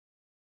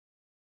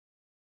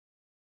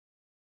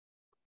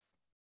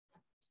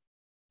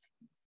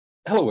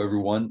Hello,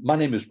 everyone. My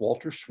name is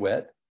Walter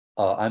Sweat.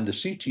 I'm the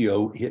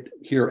CTO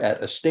here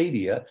at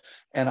Astadia,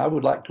 and I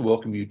would like to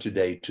welcome you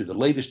today to the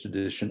latest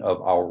edition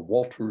of our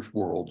Walter's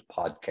World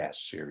podcast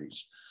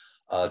series.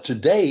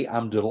 Today,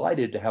 I'm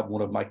delighted to have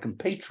one of my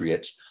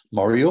compatriots,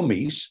 Mario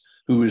Mees,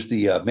 who is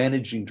the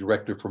Managing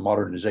Director for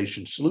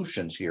Modernization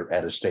Solutions here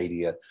at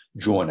Astadia,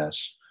 join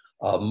us.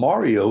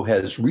 Mario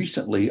has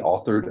recently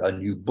authored a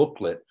new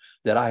booklet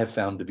that I have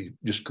found to be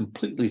just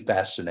completely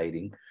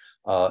fascinating.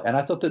 And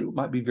I thought that it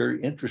might be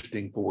very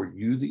interesting for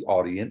you, the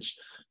audience,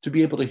 to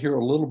be able to hear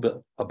a little bit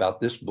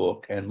about this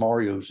book and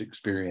Mario's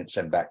experience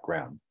and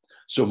background.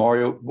 So,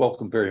 Mario,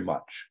 welcome very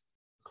much.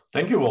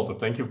 Thank you, Walter.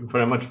 Thank you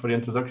very much for the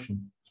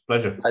introduction. It's a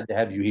pleasure. Glad to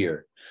have you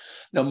here.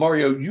 Now,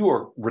 Mario, you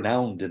are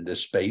renowned in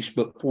this space,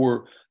 but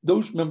for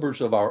those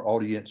members of our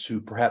audience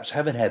who perhaps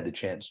haven't had the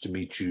chance to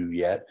meet you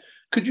yet,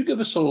 could you give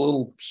us a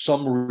little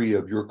summary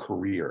of your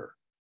career?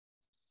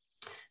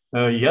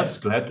 Yes,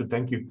 glad to.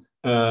 Thank you.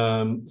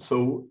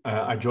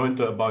 I joined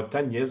about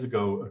 10 years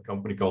ago a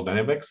company called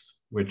Dynamics,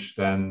 which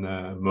then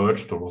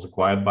merged or was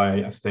acquired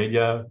by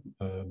Astadia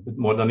a bit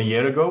more than a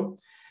year ago.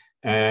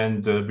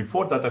 And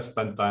before that, I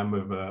spent time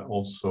with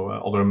also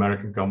other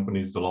American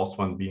companies, the last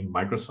one being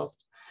Microsoft.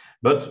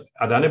 But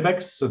at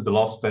Dynamics, the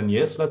last 10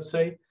 years, let's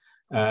say,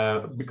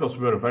 because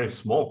we're a very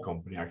small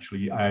company,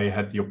 actually, I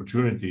had the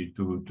opportunity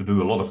to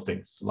do a lot of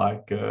things.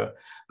 Like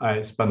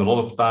I spent a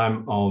lot of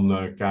time on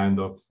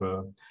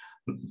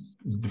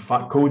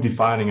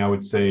co-defining, I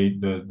would say,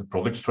 the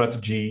product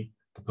strategy,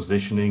 the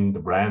positioning, the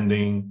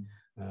branding,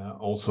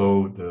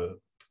 also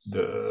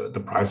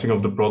the pricing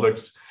of the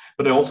products.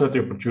 But I also had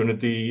the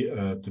opportunity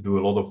to do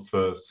a lot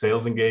of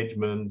sales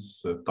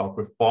engagements, talk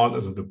with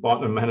partners and do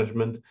partner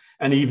management.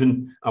 And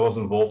even I was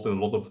involved in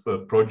a lot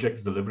of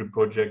projects, delivery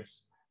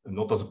projects,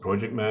 not as a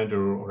project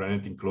manager or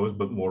anything close,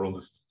 but more on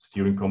the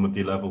steering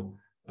committee level,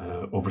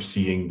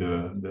 overseeing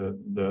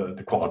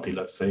the quality,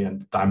 let's say,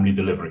 and timely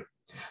delivery.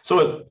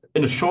 So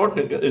in short,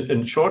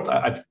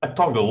 I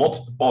talked a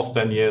lot the past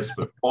 10 years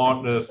with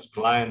partners,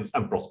 clients,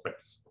 and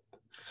prospects.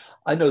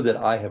 I know that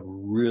I have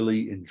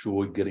really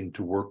enjoyed getting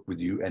to work with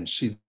you and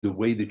see the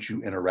way that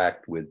you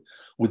interact with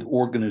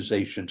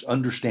organizations,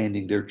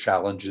 understanding their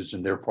challenges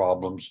and their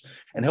problems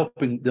and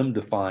helping them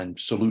to find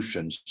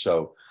solutions.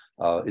 So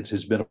it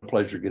has been a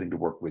pleasure getting to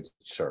work with you,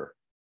 sir.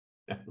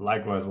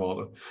 Likewise,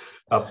 Walter.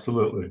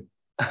 Absolutely.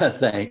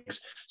 Thanks.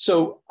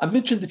 So I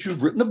mentioned that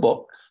you've written a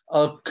book.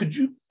 Could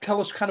you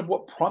tell us kind of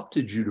what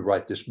prompted you to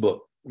write this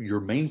book?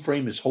 Your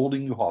mainframe is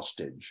holding you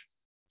hostage.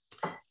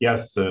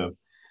 Yes.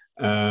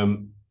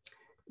 Well,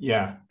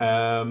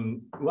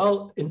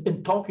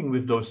 in talking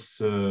with those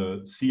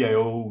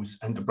CIOs,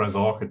 enterprise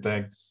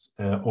architects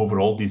over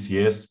all these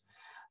years,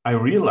 I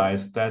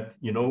realized that,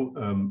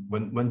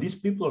 when these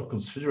people are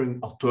considering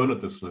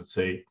alternatives, let's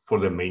say, for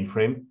their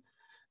mainframe,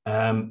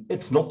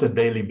 it's not their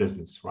daily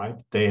business, right?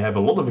 They have a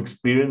lot of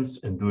experience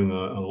in doing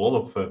a lot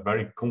of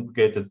very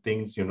complicated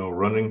things,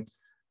 running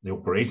the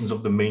operations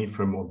of the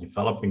mainframe or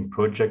developing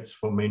projects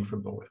for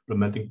mainframe or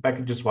implementing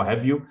packages, what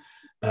have you.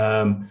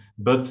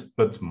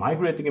 But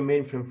migrating a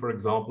mainframe, for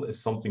example,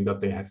 is something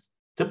that they have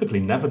typically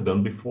never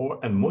done before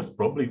and most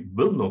probably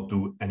will not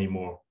do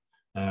anymore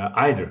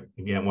either,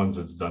 again, once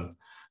it's done.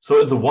 So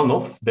it's a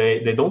one-off.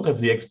 They don't have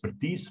the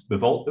expertise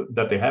with all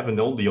that they have in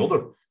all the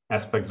other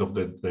aspects of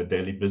the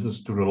daily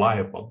business to rely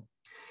upon.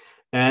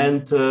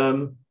 And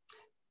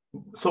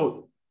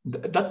so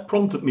that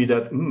prompted me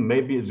that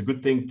maybe it's a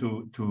good thing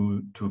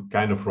to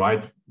kind of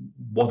write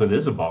what it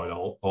is about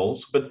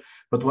also.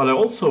 But what I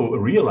also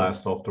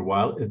realized after a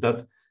while is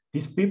that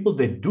these people,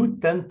 they do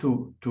tend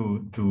to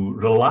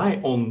rely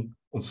on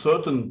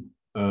certain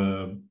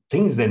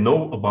things they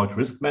know about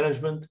risk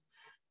management,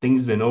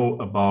 things they know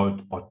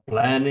about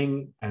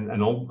planning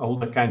and all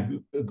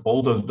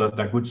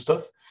that good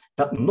stuff,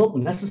 that not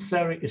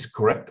necessarily is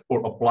correct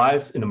or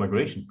applies in a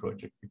migration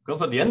project.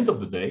 Because at the end of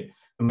the day,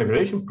 a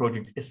migration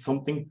project is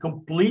something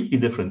completely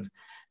different.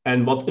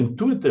 And what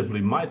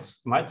intuitively might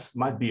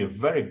be a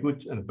very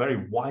good and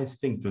very wise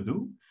thing to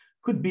do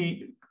could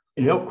be,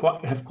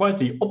 have quite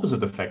the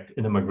opposite effect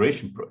in a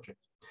migration project.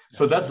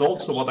 So that's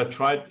also what I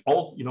tried,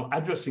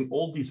 addressing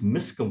all these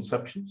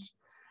misconceptions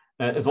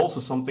is also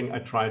something I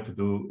try to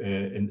do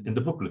in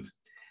the booklet.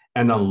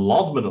 And then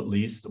last but not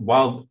least,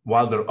 while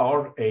there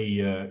are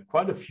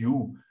quite a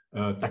few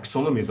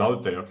taxonomies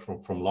out there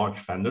from large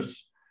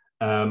vendors,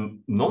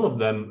 none of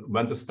them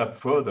went a step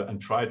further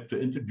and tried to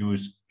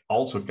introduce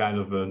also kind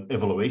of an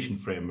evaluation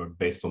framework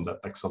based on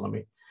that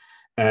taxonomy.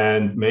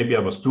 And maybe I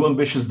was too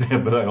ambitious there,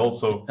 but I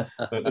also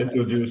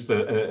introduced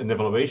an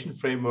evaluation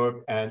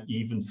framework and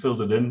even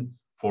filled it in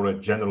for a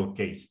general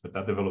case. But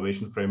that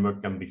evaluation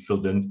framework can be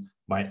filled in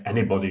by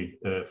anybody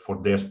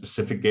for their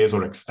specific case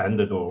or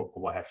extended or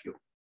what have you.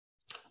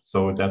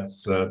 So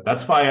that's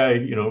why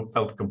I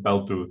felt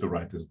compelled to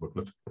write this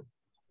booklet.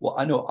 Well,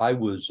 I know I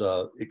was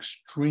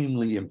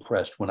extremely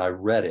impressed when I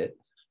read it,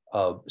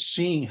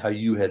 seeing how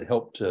you had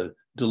helped to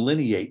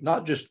delineate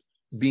not just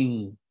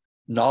being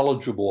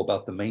knowledgeable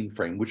about the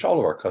mainframe, which all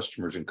of our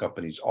customers and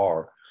companies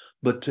are,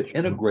 but to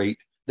integrate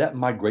that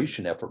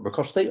migration effort,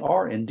 because they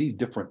are indeed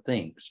different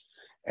things,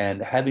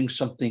 and having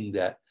something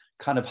that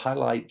kind of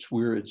highlights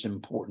where it's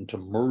important to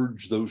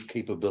merge those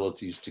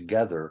capabilities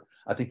together.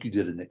 I think you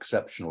did an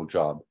exceptional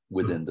job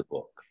within the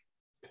book.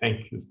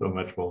 Thank you so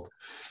much, Walt.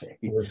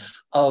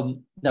 Now,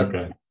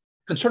 okay.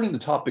 Concerning the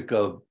topic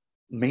of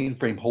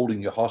mainframe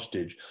holding you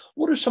hostage,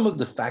 what are some of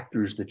the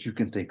factors that you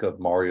can think of,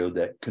 Mario,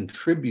 that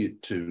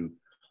contribute to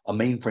a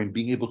mainframe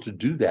being able to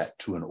do that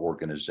to an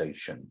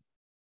organization?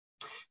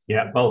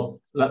 Yeah,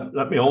 well,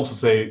 let me also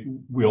say,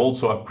 we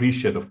also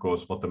appreciate, of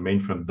course, what the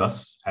mainframe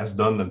has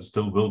done and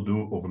still will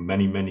do over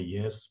many, many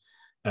years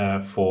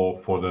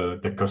for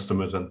the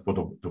customers and for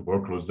the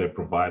workloads they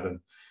provide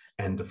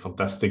and the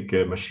fantastic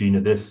machine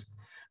it is.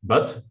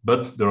 But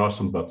there are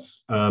some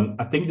buts.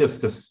 I think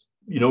this,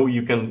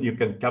 you can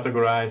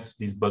categorize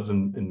these buts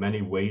in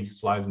many ways,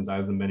 slice and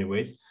dice in many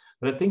ways.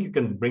 But I think you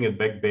can bring it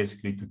back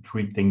basically to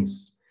three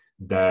things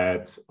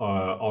that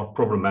are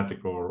problematic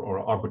or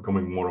are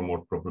becoming more and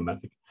more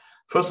problematic.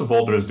 First of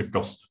all, there is the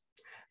cost.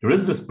 There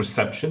is this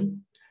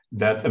perception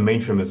that a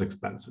mainframe is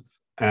expensive.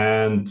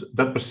 And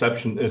that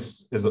perception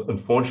is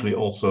unfortunately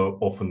also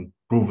often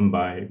proven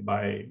by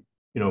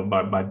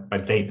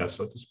data,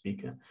 so to speak.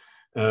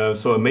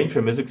 So a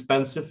mainframe is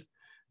expensive.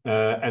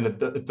 And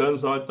it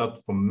turns out that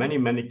for many,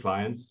 many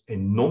clients, a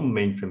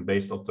non-mainframe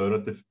based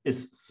alternative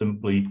is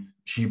simply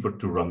cheaper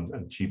to run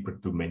and cheaper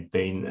to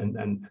maintain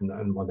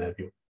and what have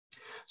you.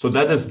 So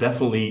that is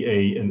definitely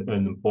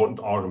an important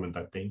argument,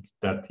 I think,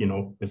 that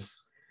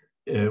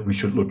we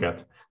should look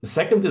at. The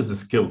second is the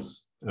skills,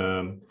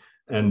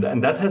 and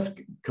that has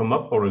come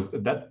up, or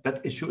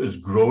that issue is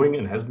growing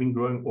and has been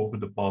growing over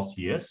the past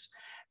years.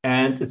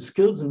 And it's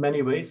skills in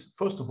many ways.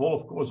 First of all,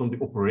 of course, on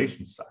the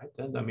operations side.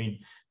 And I mean,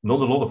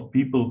 not a lot of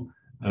people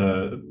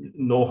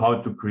know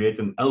how to create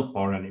an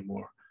LPAR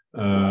anymore,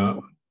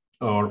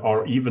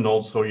 or even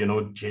also,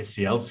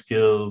 JCL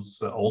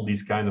skills, all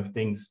these kind of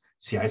things.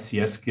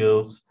 CICS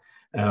skills,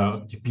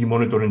 GP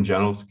monitoring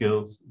general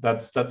skills.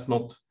 That's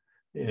not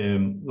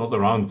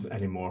around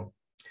anymore.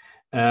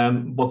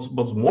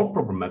 What's more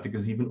problematic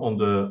is even on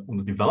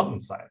the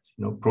development side.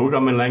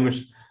 Programming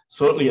language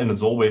certainly, and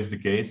it's always the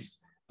case.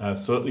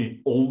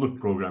 Certainly, older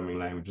programming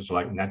languages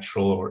like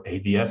Natural or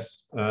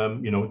ADS.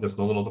 There's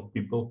not a lot of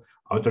people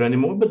out there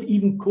anymore. But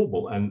even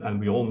COBOL, and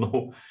we all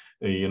know.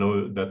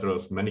 That there are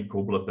many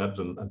COBOL adepts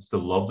and still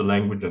love the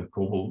language, and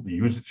COBOL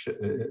usage,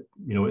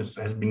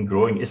 has been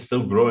growing, is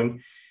still growing.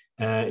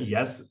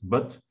 Yes,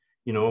 but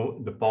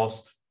the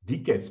past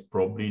decades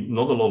probably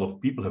not a lot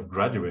of people have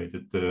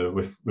graduated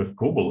with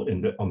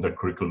COBOL on their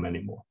curriculum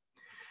anymore.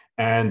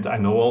 And I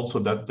know also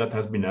that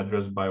has been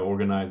addressed by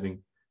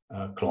organizing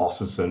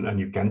classes, and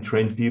you can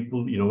train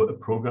people,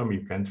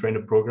 you can train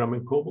a program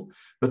in COBOL,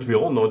 but we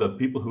all know that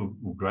people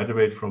who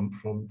graduate from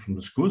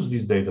the schools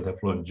these days that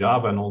have learned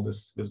Java and all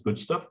this good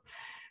stuff,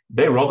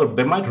 they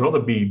might rather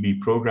be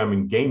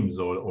programming games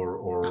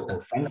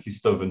or fancy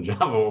stuff in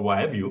Java or what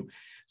have you.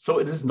 So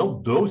it is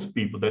not those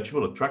people that you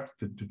will attract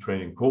to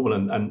train in COBOL,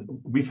 and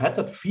we've had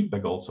that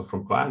feedback also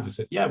from clients. They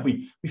said, yeah,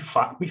 we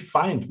found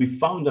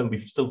and we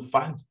still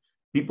find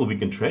people we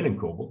can train in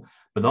COBOL.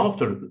 But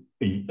after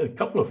a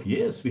couple of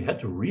years, we had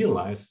to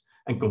realize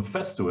and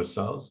confess to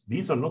ourselves,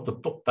 these are not the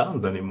top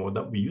talents anymore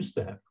that we used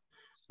to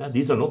have.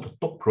 These are not the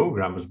top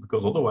programmers,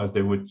 because otherwise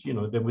they would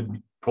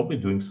be probably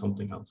doing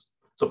something else.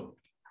 So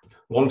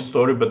long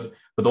story,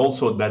 but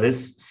also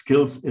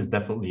skills is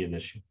definitely an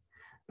issue.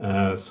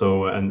 On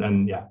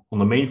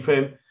the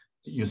mainframe,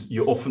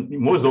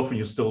 most often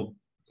you still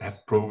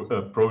have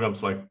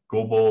programs like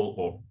COBOL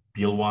or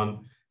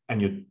PL1,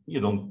 and you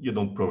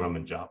don't program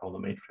in Java on the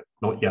mainframe,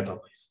 not yet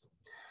at least.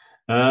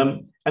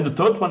 And the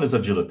third one is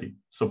agility.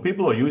 So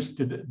people are used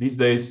to these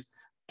days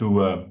to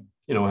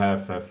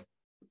have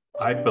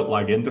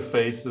iPad-like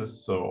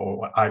interfaces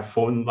or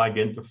iPhone-like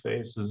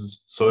interfaces,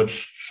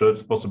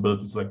 search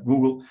possibilities like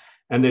Google,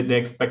 and they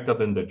expect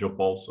that in their job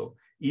also.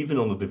 Even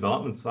on the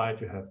development side,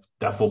 you have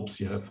DevOps,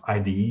 you have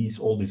IDEs,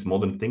 all these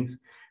modern things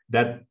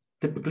that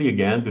typically,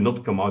 again, do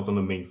not come out on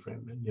the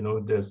mainframe. And,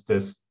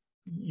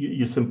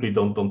 you simply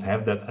don't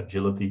have that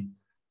agility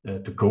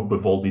to cope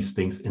with all these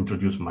things,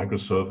 introduce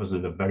microservices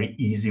in a very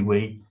easy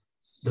way.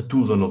 The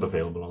tools are not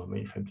available on the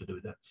mainframe to do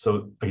that.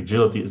 So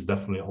agility is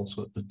definitely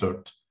also the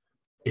third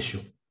issue.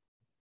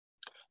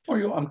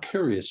 Mario, I'm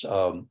curious,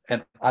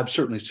 and I've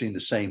certainly seen the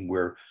same,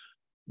 where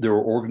there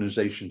are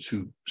organizations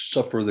who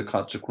suffer the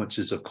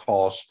consequences of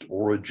cost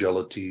or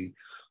agility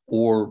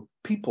or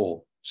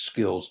people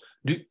skills.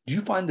 Do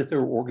you find that there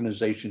are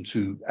organizations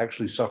who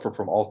actually suffer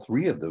from all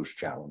three of those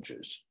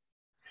challenges?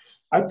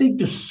 I think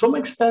to some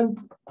extent,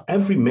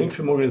 every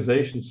mainframe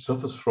organization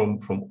suffers from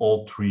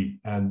all three.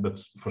 But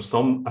for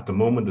some, at the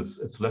moment,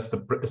 it's less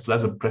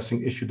a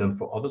pressing issue than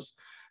for others.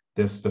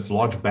 There's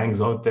large banks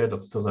out there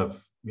that still have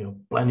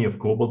plenty of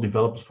COBOL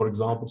developers, for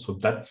example. So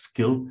that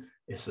skill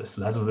is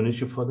less of an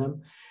issue for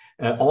them.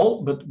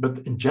 But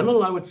in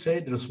general, I would say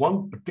there's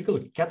one particular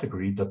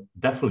category that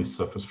definitely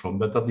suffers from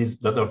that.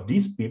 That are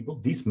these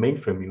people, these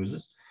mainframe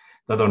users,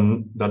 that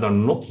are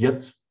not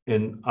yet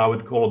in, I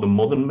would call it, the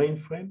modern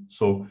mainframe,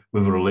 so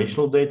with a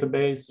relational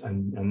database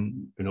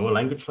and a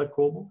language like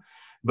COBOL,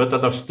 but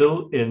that are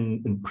still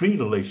in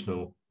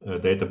pre-relational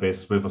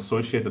databases with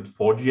associated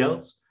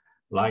 4GLs,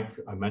 like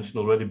I mentioned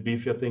already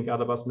briefly, I think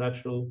Adabas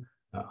Natural,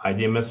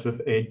 IDMS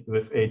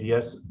with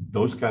ADS,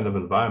 those kind of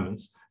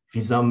environments.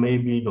 Visa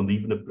maybe, not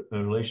even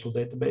a relational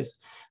database.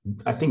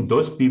 I think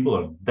those people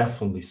are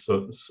definitely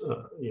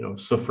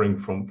suffering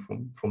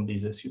from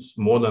these issues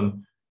more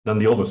than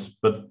the others.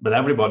 But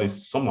everybody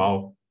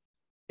somehow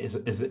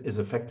is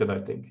affected,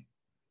 I think.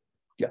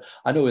 Yeah,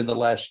 I know in the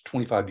last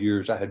 25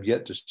 years, I have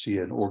yet to see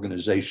an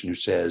organization who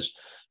says,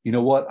 you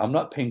know what, I'm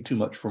not paying too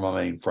much for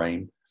my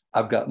mainframe.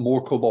 I've got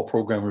more COBOL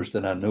programmers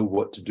than I know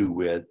what to do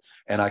with,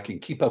 and I can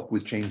keep up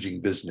with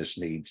changing business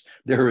needs.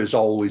 There is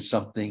always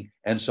something,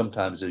 and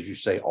sometimes, as you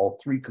say, all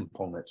three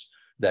components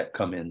that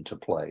come into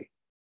play.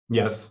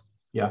 Yes,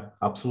 yeah,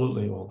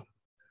 absolutely.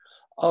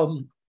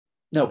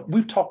 Now,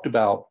 we've talked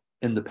about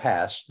in the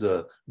past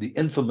the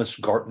infamous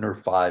Gartner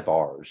 5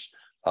 R's.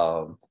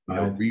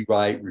 Right.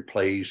 Rewrite,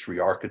 replace,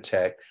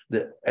 re-architect,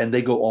 and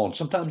they go on.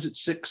 Sometimes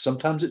it's 6,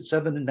 sometimes it's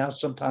 7, and now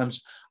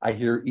sometimes I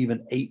hear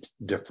even 8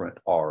 different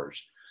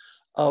R's.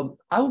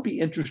 I would be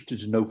interested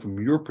to know from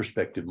your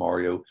perspective,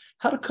 Mario,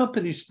 how do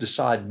companies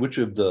decide which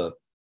of the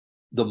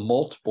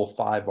multiple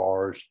 5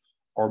 R's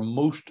are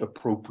most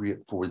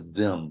appropriate for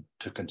them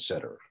to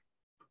consider?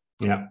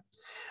 Yeah,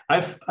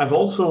 I've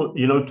also,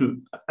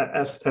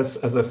 as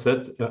I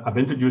said, I've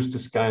introduced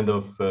this kind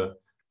of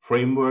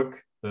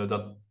framework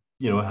that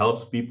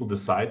helps people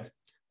decide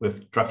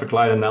with traffic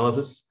light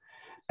analysis,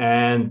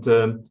 and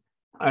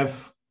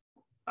I've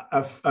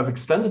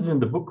extended in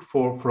the book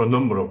for a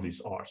number of these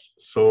R's.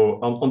 So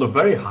on the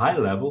very high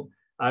level,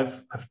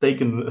 I've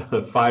taken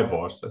 5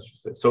 R's, as you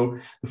say. So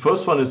the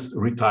first one is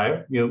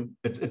retire.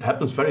 It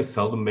happens very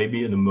seldom,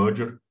 maybe in a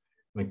merger,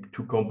 like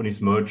 2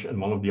 companies merge and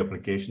one of the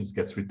applications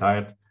gets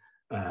retired.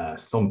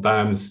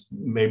 Sometimes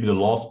maybe the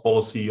loss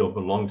policy of a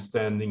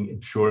long-standing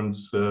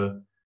insurance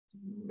has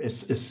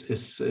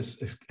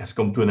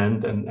come to an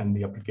end and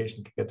the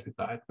application can get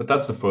retired. But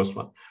that's the first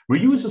one.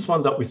 Reuse is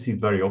one that we see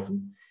very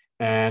often.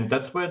 And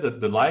that's where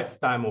the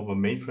lifetime of a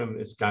mainframe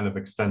is kind of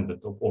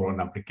extended, or an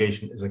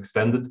application is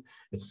extended.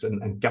 It's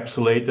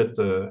encapsulated.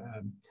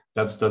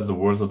 That's the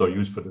words that are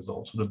used for this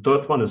also. The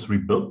third one is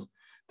rebuild.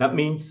 That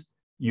means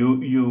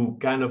you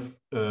kind of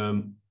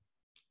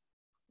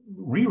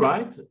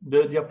rewrite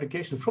the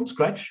application from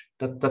scratch.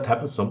 That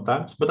happens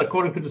sometimes, but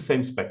according to the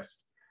same specs.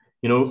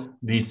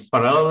 These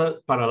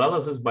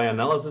paralysis by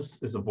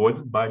analysis is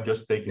avoided by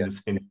just taking the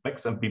same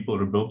specs, and people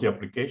rebuild the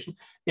application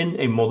in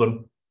a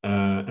modern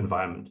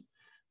environment.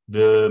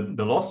 The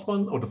last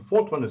one, or the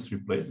fourth one, is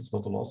replace. It's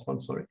not the last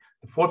one, sorry.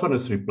 The fourth one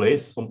is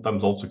replace,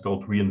 sometimes also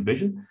called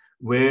re-envision,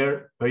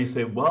 where you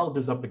say, well,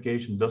 this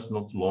application does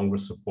not longer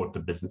support the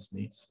business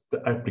needs.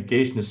 The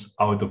application is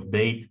out of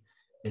date.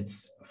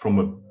 It's from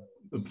a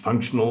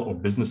functional or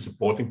business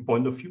supporting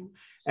point of view.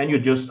 And you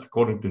just,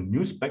 according to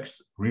new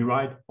specs,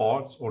 rewrite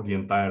parts or the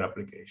entire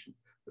application.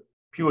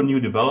 Pure new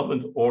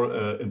development or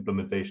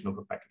implementation of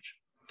a package.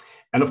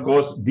 And of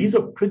course, these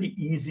are pretty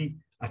easy,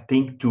 I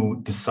think, to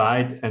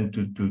decide and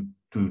to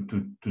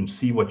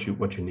see what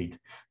you need.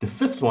 The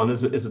fifth one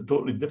is a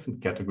totally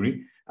different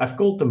category. I've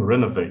called them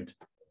renovate.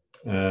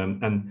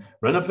 And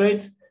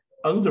renovate,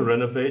 under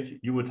renovate,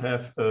 you would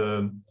have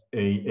a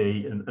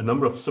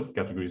number of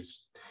subcategories.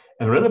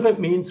 And renovate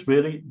means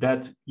really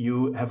that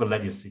you have a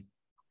legacy.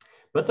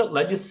 But that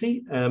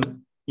legacy, I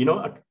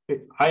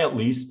at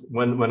least,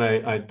 when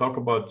I talk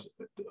about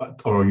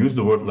or use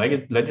the word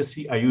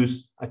legacy,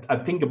 I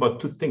think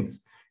about 2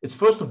 things. It's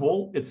first of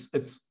all, it's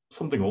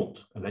something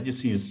old. A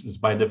legacy is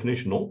by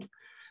definition old.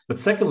 But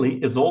secondly,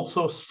 it's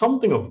also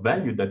something of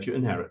value that you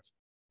inherit.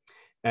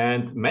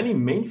 And many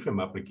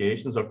mainframe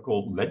applications are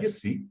called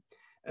legacy.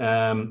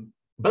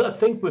 But I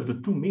think with the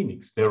 2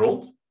 meanings, they're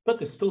old, but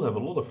they still have a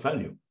lot of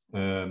value.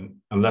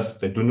 Unless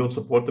they do not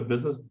support the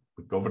business,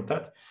 we covered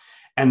that.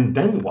 And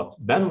then what?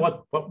 Then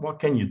what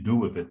can you do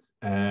with it?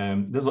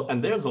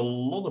 There's a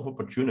lot of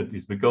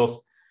opportunities, because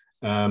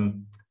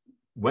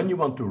when you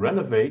want to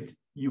renovate,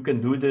 you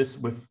can do this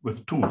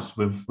with tools,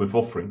 with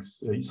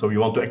offerings. So you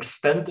want to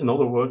extend, in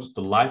other words,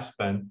 the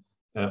lifespan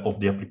of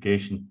the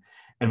application.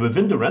 And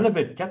within the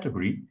renovate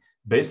category,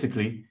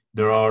 basically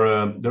there are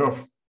a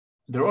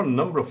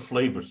number of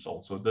flavors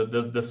also.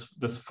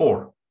 There's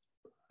 4.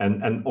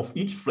 And of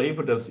each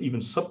flavor, there's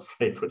even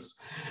sub-flavors.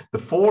 The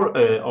 4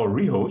 are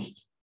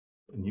rehost,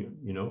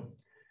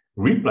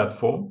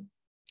 replatform,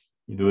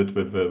 you do it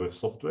with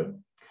software.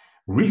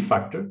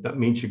 Refactor, that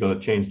means you're going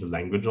to change the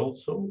language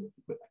also.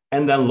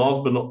 And then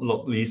last but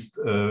not least,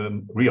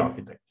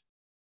 re-architect.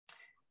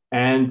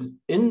 And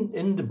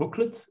in the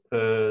booklet,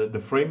 the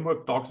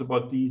framework talks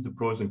about these, the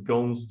pros and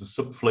cons, the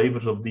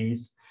sub-flavors of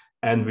these,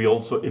 and we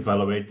also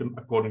evaluate them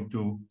according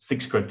to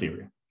 6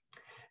 criteria.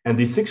 And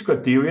these 6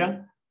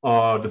 criteria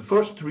are, the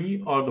first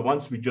 3 are the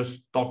ones we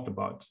just talked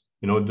about.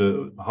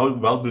 How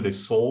well do they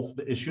solve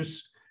the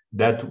issues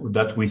that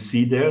we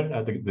see there,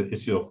 the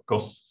issue of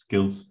cost,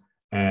 skills,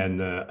 and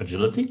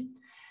agility.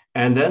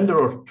 And then there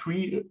are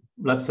three,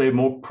 let's say,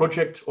 more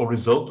project or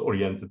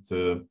result-oriented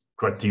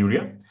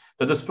criteria.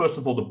 That is, first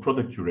of all, the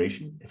product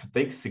duration. If it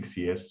takes 6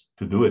 years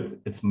to do it,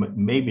 it's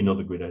maybe not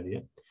a good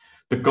idea.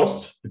 The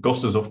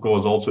cost is, of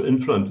course, also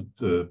influenced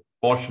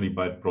partially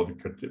by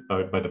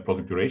the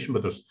product duration,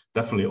 but there's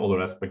definitely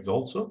other aspects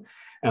also.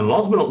 And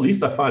last but not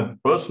least, I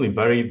find personally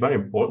very, very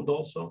important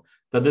also,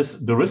 that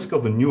is the risk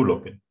of a new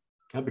lock-in.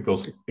 Yeah,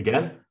 because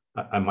again,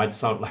 I might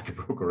sound like a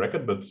broken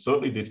record, but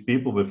certainly these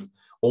people with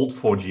old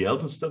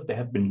 4GLs and stuff, they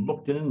have been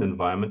locked in an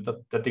environment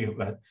that they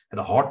had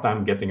a hard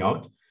time getting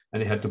out,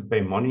 and they had to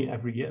pay money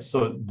every year.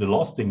 So the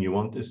last thing you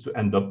want is to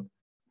end up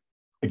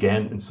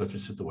again in such a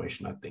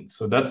situation, I think.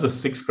 So that's the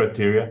 6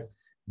 criteria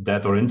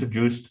that are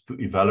introduced to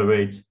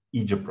evaluate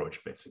each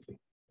approach, basically.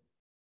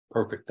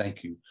 Perfect,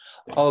 thank you.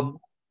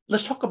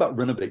 Let's talk about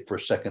Renovate for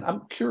a second.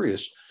 I'm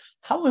curious,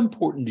 how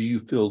important do you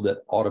feel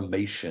that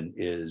automation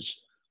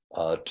is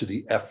to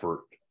the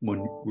effort when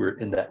we're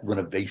in that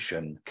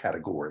renovation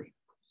category?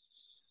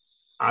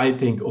 I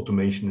think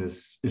automation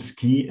is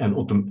key, and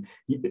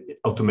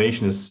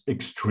automation is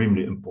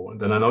extremely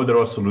important. And I know there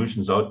are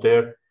solutions out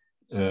there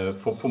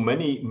for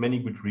many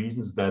good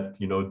reasons that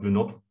do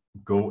not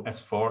go as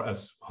far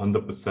as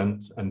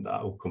 100%, and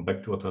I'll come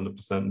back to what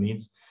 100%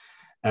 means.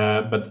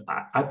 But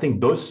I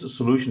think those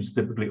solutions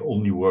typically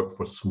only work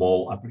for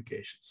small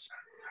applications.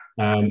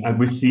 And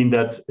we've seen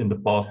that in the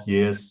past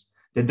years.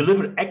 They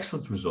deliver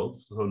excellent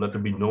results, so let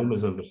there be no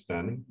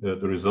misunderstanding. The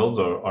results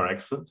are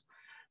excellent.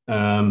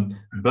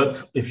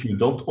 But if you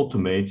don't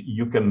automate,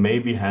 you can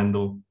maybe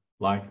handle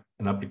like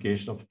an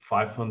application of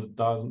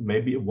 500,000,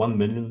 maybe 1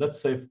 million,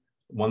 let's say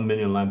 1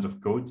 million lines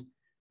of code,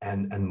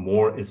 and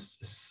more is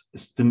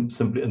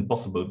simply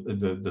impossible.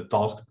 The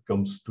task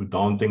becomes too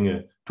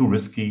daunting, too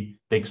risky,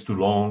 takes too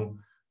long,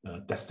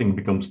 testing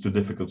becomes too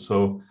difficult.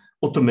 So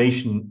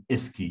automation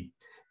is key.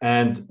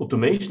 And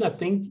automation, I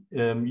think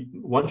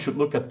one should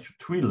look at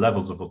 3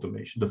 levels of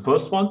automation. The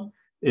first one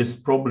is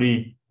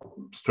probably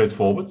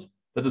straightforward.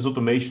 That is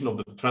automation of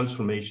the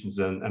transformations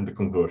and the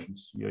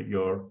conversions.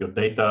 Your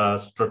data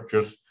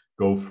structures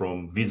go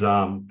from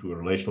Visam to a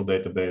relational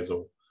database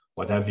or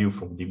what have you,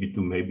 from DB2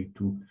 maybe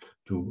to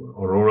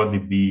Aurora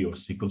DB or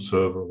SQL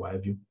Server, what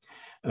have you.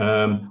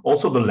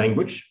 Also the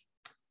language.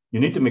 You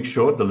need to make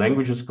sure the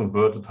language is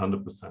converted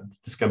 100%.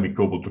 This can be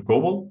COBOL to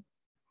COBOL.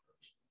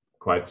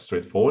 Quite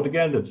straightforward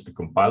again. That's the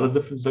compiler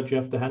difference that you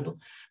have to handle.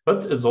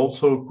 But it's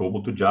also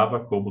COBOL to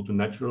Java, COBOL to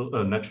natural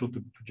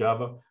to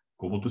Java,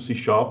 COBOL to C#.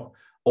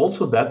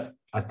 Also that,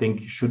 I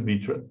think, should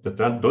be,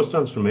 those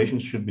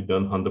transformations should be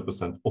done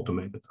 100%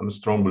 automated. I'm a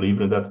strong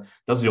believer in that.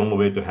 That's the only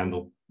way to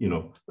handle,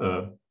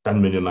 10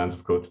 million lines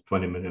of code,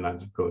 20 million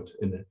lines of code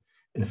in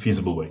a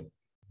feasible way.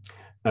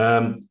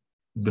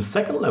 The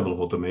second level of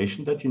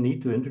automation that you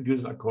need to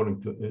introduce,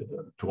 according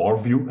to our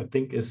view, I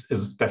think,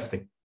 is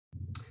testing.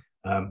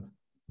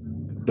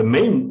 The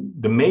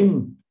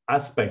main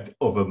aspect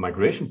of a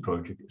migration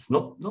project is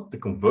not the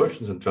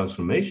conversions and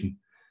transformation,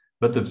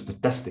 but it's the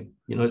testing.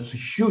 It's a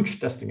huge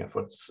testing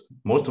effort.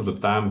 Most of the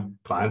time,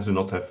 clients do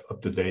not have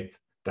up-to-date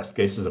test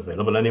cases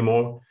available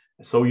anymore.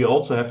 So you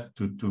also have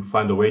to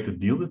find a way to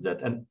deal with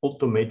that and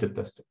automate the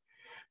testing.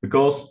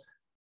 Because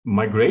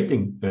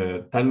migrating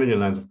 10 million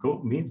lines of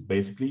code means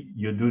basically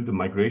you do the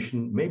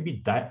migration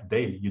maybe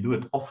daily. You do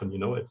it often,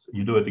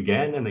 you do it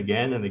again and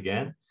again and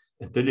again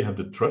until you have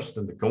the trust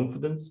and the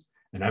confidence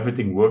and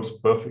everything works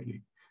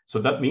perfectly. So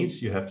that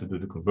means you have to do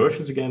the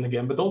conversions again and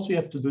again, but also you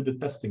have to do the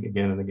testing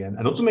again and again.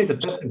 And automated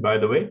testing, by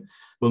the way,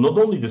 will not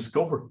only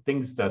discover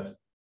things that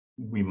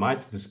we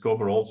might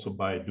discover also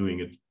by doing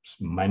it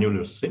manually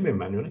or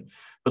semi-manually,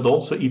 but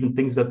also even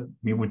things that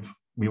we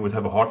would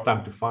have a hard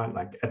time to find,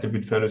 like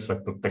attribute values,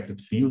 like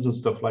protected fields and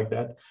stuff like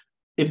that.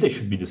 If they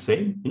should be the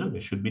same, they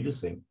should be the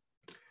same.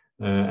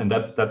 And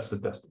that's the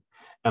testing.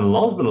 And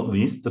last but not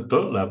least, the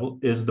third level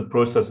is the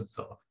process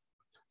itself.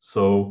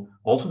 So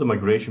also the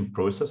migration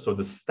process, so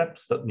the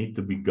steps that need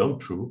to be gone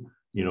through,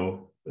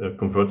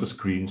 convert the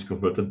screens,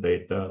 convert the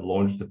data,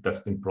 launch the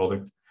testing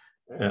product,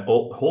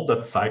 hold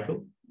that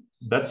cycle,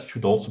 that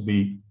should also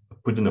be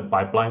put in a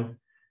pipeline,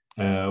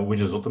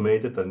 which is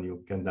automated, and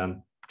you can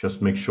then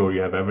just make sure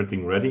you have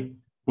everything ready,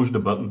 push the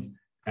button,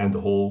 and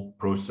the whole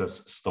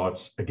process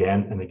starts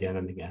again and again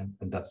and again.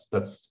 And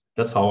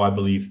that's how I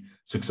believe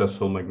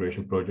successful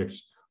migration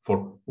projects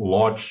for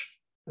large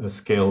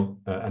scale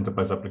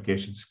enterprise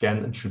applications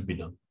can and should be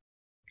done.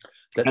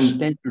 That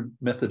standard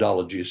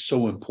methodology is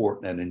so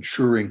important, and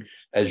ensuring,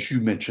 as you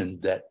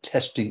mentioned, that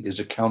testing is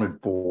accounted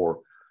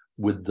for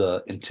with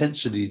the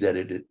intensity that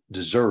it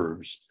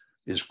deserves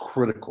is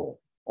critical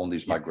on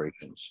these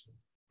migrations.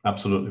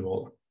 Absolutely,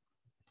 Walter.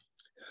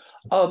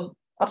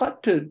 I'd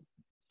like to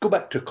go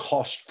back to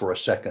cost for a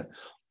second.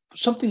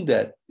 Something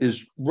that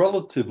is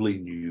relatively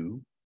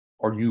new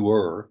or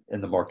newer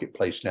in the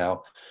marketplace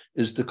now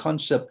is the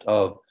concept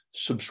of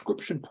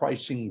subscription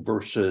pricing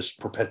versus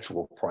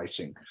perpetual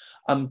pricing.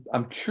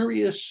 I'm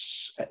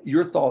curious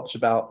your thoughts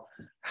about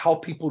how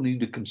people need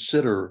to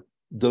consider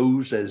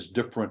those as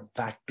different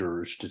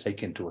factors to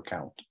take into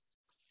account.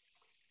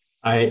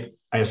 I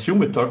assume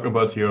we're talking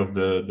about here of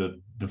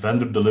the the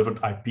vendor delivered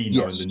IP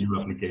now in the Yes. new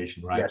application,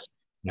 right? Yes.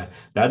 Yeah,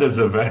 that is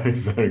a very,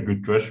 very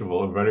good question.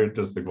 Well, a very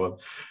interesting one.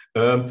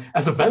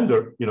 As a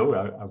vendor, you know,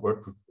 I work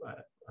with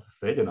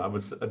Astadia,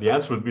 and the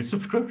answer would be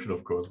subscription,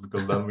 of course,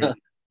 because then we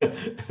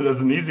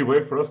there's an easy way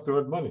for us to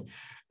earn money.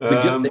 They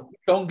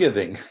keep on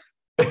giving.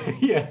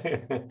 Yeah,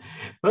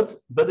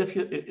 but if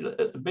you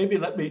maybe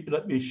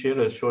let me share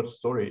a short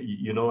story.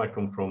 You know, I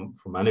come from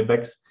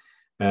Anibex.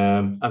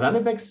 At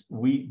Anibex,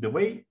 the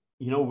way,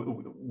 you know,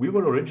 we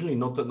were originally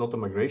not a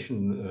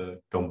migration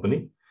company.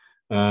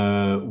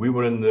 We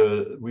were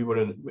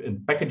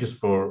in packages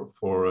for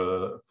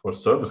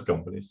service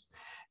companies,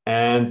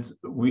 and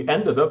we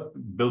ended up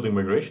building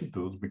migration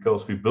tools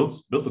because we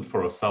built it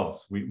for ourselves.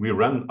 We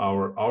ran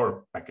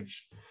our package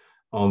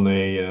on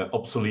a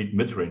obsolete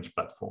mid-range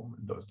platform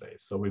in those days.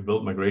 So we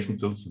built migration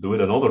tools to do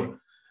it, and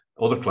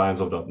other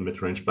clients of that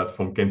mid-range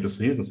platform came to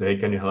see us and say, "Hey,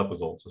 can you help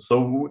us also?" So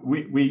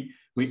we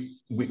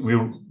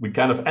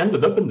kind of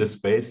ended up in this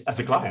space as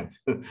a client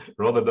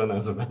rather than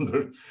as a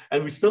vendor,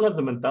 and we still have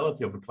the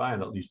mentality of a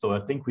client at least. So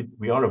I think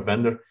we are a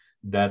vendor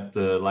that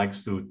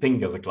likes to think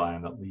as a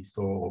client at least.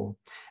 So,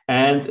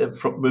 and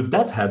with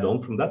that head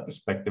on, from that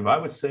perspective, I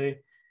would say,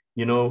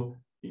 you know,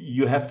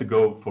 you have to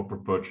go for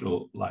perpetual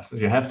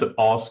license. You have to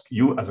ask,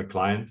 you as a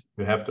client,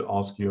 you have to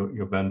ask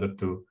your vendor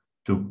to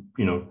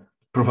you know,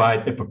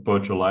 provide a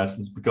perpetual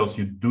license, because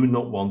you do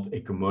not want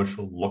a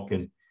commercial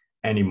lock-in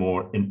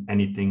anymore in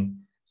anything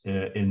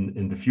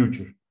in the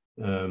future,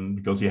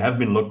 because you have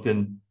been locked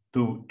in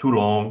too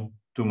long,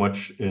 too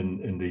much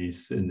in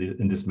this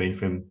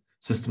mainframe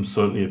system.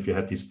 Certainly, if you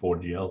had these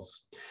 4GLs.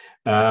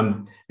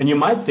 And you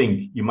might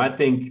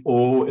think,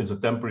 oh, it's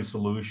a temporary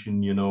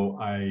solution. You know,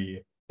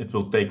 it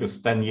will take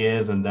us 10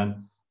 years and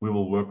then we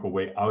will work our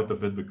way out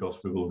of it because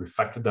we will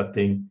refactor that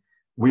thing.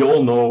 We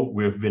all know,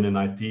 we've been in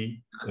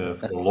IT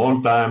for a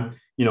long time.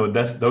 You know,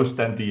 those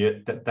 10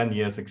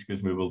 years,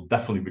 excuse me, will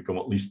definitely become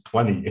at least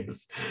 20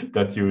 years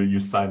that you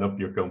sign up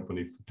your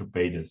company to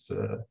pay this.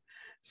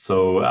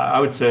 So I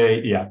would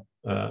say, yeah,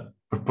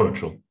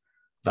 perpetual.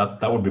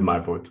 That would be my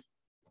vote.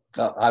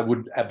 I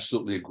would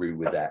absolutely agree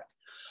with that.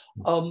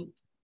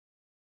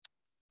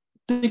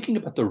 Thinking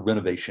about the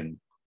renovation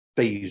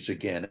phase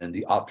again and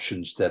the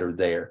options that are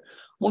there,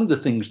 one of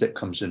the things that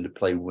comes into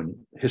play when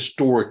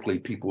historically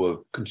people have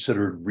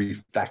considered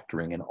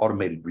refactoring and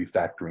automated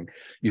refactoring,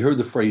 you heard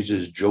the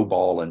phrases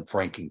Joe-Ball and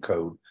Franking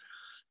code.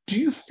 Do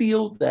you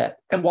feel that,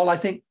 and while I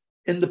think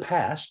in the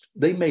past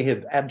they may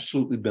have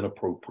absolutely been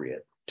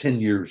appropriate 10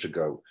 years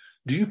ago,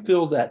 do you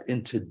feel that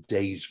in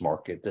today's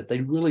market that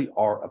they really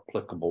are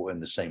applicable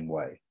in the same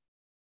way?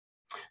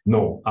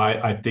 No,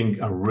 I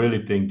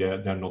really think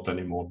they're not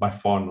anymore, by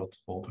far not,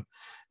 Walter.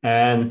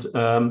 And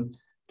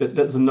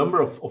there's a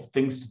number of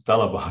things to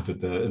tell about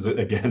it. Is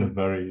again a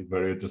very,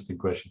 very interesting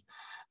question.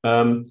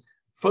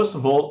 First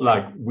of all,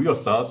 like we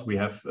ourselves, we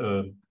have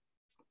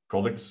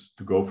products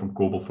to go from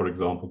COBOL, for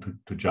example,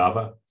 to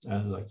Java.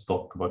 And let's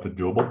talk about the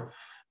Jobel.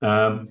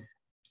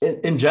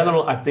 In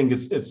general, I think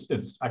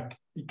it's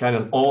kind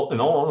of in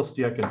all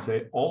honesty, I can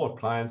say all our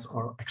clients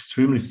are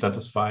extremely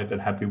satisfied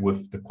and happy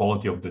with the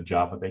quality of the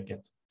Java they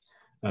get.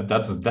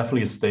 That's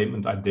definitely a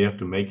statement I dare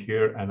to make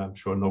here, and I'm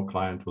sure no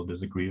client will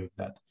disagree with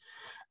that.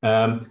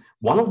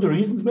 One of the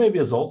reasons maybe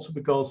is also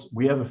because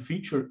we have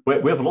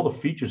a lot of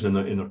features in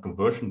our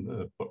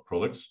conversion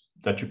products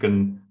that you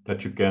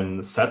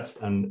can set,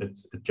 and it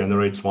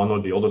generates one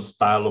or the other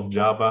style of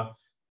Java,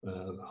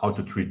 how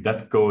to treat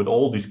that code,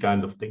 all these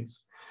kind of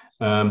things.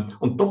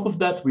 On top of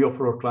that, we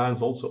offer our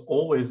clients also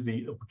always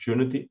the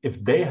opportunity,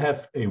 if they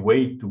have a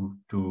way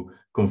to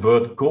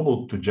convert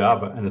COBOL to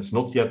Java and it's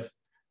not yet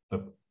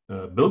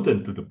built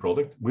into the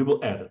product, we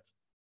will add it.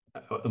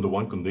 Under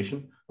one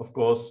condition, of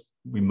course,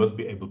 we must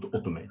be able to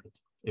automate it.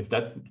 If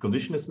that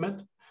condition is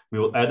met, we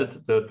will add it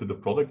to the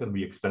product, and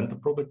we extend the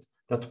product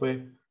that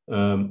way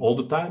all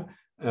the time.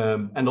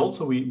 And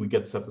also we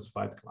get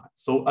satisfied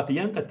clients. So at the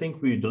end, I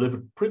think we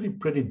delivered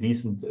pretty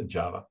decent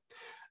Java.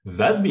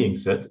 That being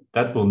said,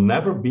 that will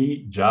never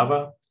be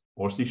Java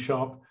or C#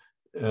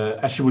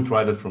 as you would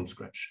write it from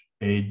scratch.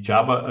 A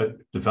Java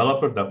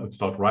developer that would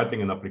start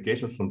writing an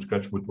application from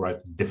scratch would write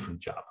different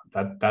Java.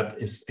 That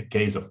is a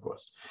case, of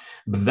course.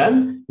 But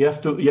then you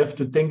have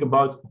to think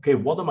about, okay,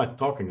 what am I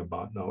talking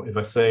about now? If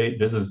I say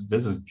this is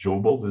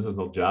Jobel, this is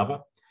not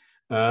Java,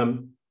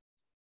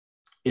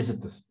 is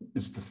it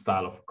the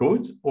style of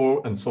code,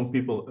 and some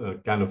people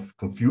kind of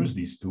confuse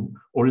these two,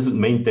 or is it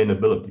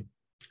maintainability?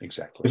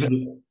 Exactly.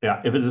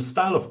 If it's a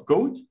style of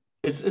code,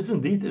 it's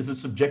indeed a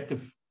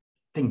subjective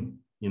thing.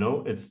 You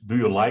know, it's, do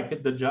you like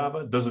it, the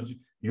Java? Does it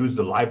use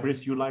the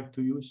libraries you like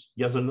to use?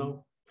 Yes or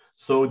no?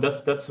 So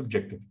that's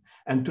subjective.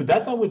 And to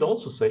that, I would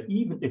also say,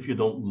 even if you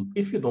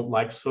don't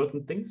like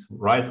certain things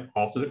right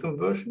after the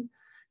conversion,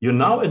 you're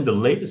now in the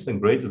latest and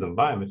greatest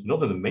environment. You're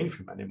not in the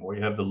mainframe anymore.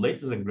 You have the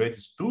latest and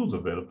greatest tools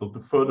available to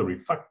further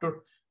refactor,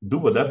 do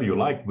whatever you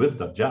like with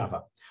that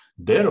Java.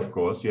 There, of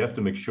course, you have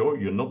to make sure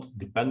you're not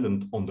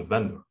dependent on the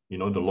vendor. You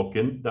know, the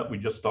lock-in that we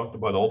just talked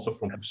about also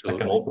from, that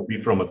can also be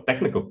from a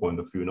technical point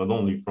of view, not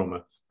only from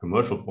a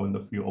commercial point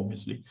of view,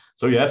 obviously.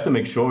 So you have to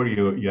make sure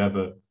you have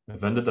a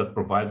vendor that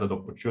provides that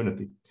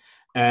opportunity.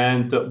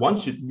 And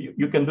once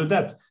you can do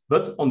that.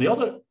 But on the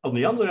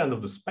other end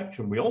of the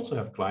spectrum, we also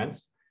have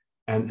clients,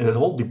 and it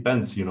all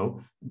depends, you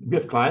know. We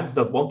have clients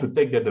that want to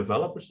take their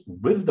developers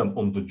with them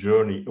on the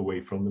journey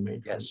away from the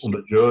mainframe, on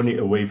the journey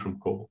away from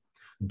COBOL.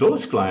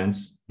 Those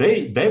clients,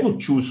 they will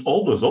choose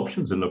all those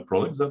options in the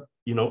products that,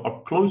 you know,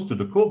 are close to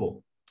the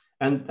COBOL,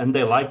 and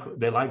they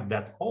like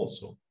that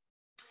also.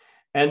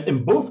 And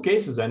in both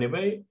cases,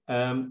 anyway,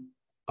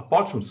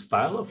 apart from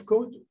style of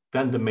code,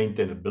 then the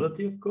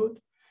maintainability of code,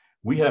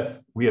 we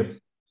have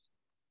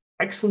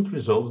excellent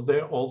results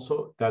there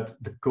also, that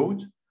the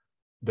code,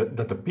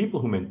 that the people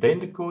who maintain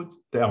the code,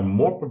 they are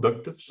more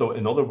productive. So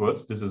in other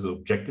words, this is an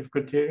objective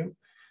criterion.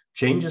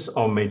 Changes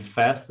are made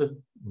faster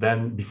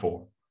than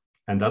before.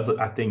 And that's,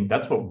 I think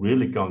that's what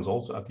really counts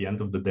also at the end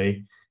of the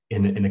day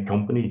in a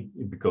company,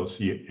 because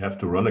you have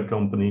to run a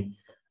company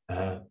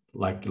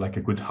like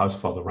a good house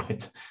father,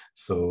 right?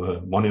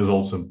 So money is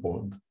also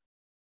important.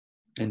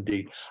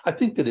 Indeed. I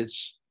think that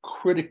it's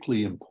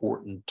critically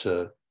important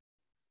to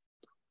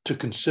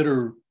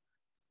consider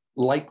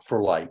like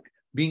for like,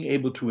 being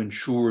able to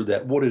ensure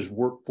that what has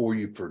worked for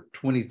you for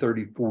 20,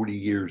 30, 40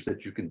 years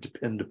that you can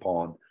depend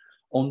upon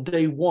on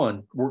day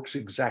one works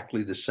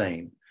exactly the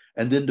same.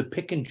 And then to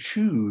pick and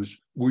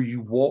choose where you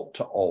want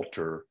to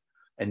alter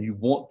and you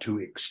want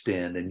to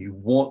extend and you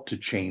want to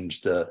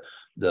change the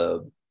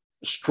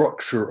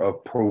structure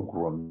of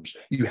programs.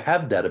 You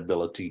have that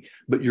ability,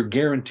 but you're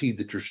guaranteed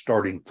that you're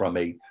starting from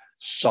a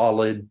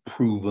solid,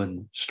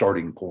 proven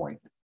starting point.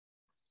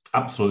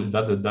 Absolutely,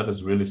 that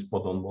is really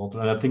spot on, Walter.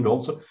 And I think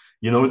also,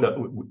 you know, that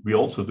we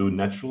also do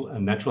Natural,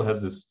 and Natural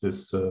has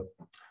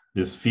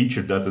this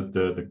feature that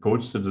the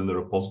code sits in the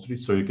repository,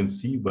 so you can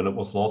see when it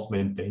was last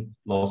maintained,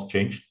 last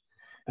changed.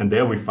 And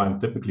there we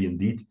find typically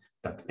indeed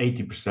that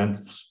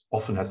 80%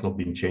 often has not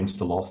been changed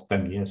the last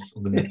 10 years.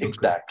 Of the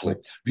exactly.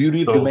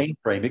 Beauty of the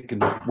mainframe, it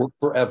can work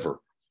forever.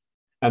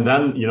 And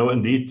then, you know,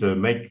 indeed,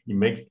 make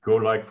it go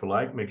like for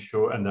like, make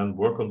sure, and then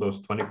work on those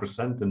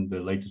 20% in the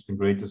latest and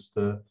greatest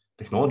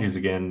technologies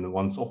again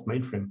once off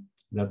mainframe.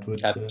 That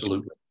would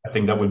absolutely. I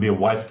think that would be a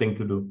wise thing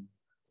to do.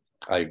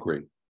 I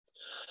agree.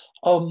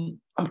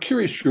 I'm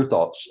curious your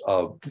thoughts.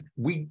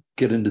 We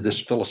get into this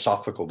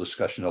philosophical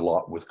discussion a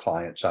lot with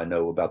clients, I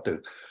know, about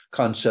the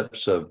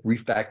concepts of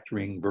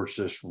refactoring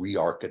versus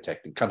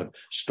re-architecting, kind of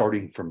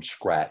starting from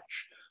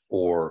scratch,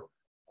 or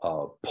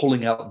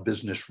pulling out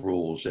business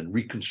rules and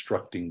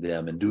reconstructing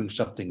them and doing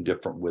something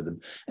different with them.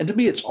 And to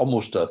me, it's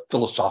almost a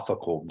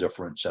philosophical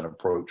difference and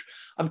approach.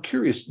 I'm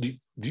curious, do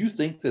you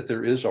think that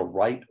there is a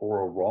right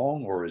or a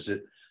wrong, or is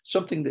it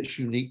something that's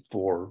unique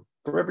for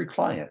every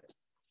client?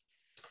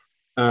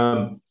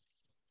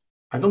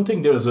 I don't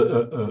think there's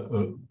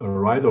a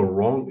right or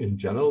wrong in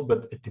general,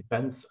 but it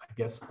depends, I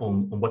guess,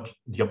 on what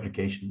the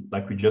application.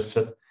 Like we just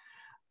said,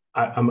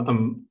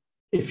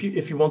 if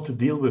you want to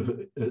deal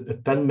with a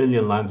 10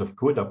 million lines of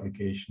code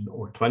application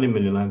or 20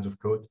 million lines of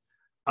code,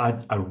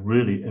 I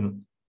really,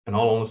 in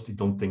all honesty,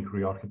 don't think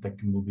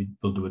re-architecting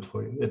will do it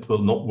for you. It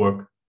will not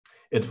work.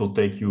 It will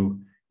take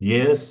you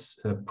years.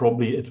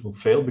 Probably it will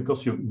fail,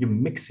 because you're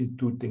mixing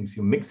two things.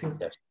 You're mixing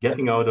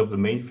getting out of the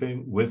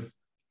mainframe with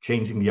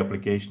changing the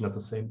application at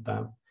the same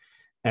time.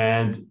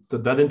 And so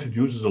that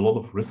introduces a lot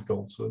of risk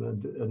also.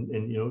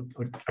 And you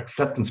know,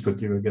 acceptance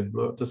criteria get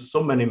blurred. There's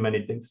so many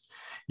things.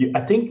 I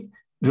think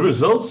the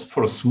results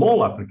for a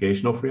small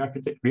application of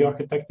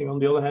re-architecting, on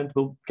the other hand,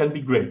 can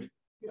be great.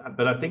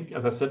 But I think,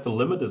 as I said, the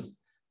limit is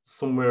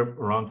somewhere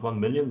around 1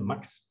 million,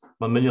 max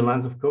 1 million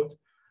lines of code.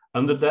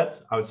 Under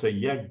that, I would say,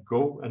 yeah,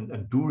 go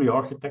and do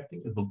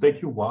re-architecting. It will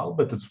take you a while,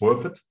 but it's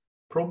worth it,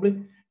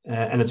 probably.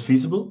 And it's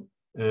feasible.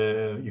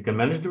 You can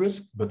manage the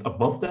risk, but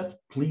above that,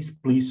 please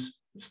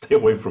stay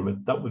away from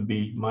it. That would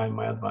be my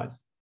advice.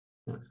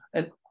 Yeah.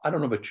 And I don't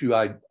know about you,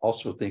 I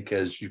also think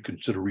as you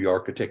consider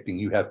re-architecting,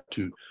 you have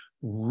to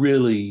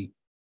really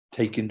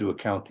take into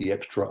account the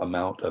extra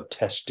amount of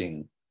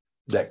testing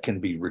that can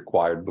be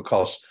required,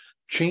 because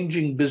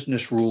changing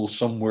business rules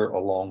somewhere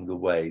along the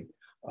way,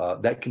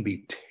 that can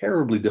be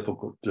terribly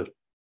difficult to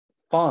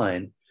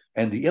find,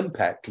 and the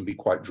impact can be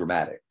quite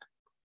dramatic.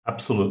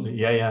 Absolutely,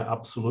 yeah,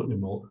 absolutely.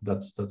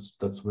 That's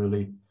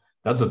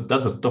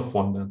a tough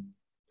one then.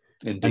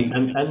 Indeed.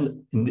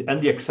 And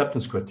the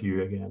acceptance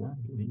criteria again,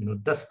 you know,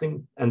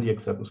 testing and the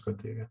acceptance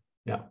criteria.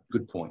 Yeah,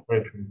 good point.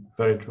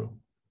 Very true.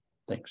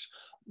 Thanks,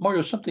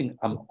 Mario. Something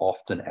I'm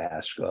often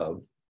asked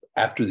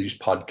after these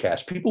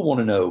podcasts, people want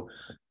to know,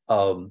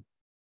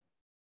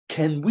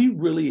 can we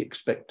really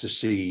expect to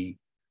see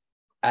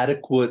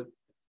adequate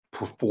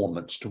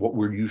performance to what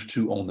we're used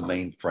to on the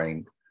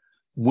mainframe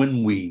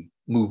when we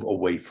move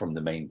away from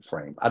the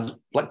mainframe? I'd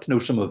like to know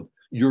some of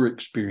your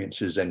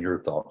experiences and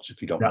your thoughts,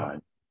 if you don't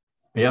mind.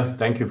 Yeah,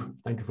 thank you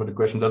for the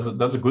question.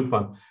 That's a good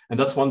one, and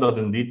that's one that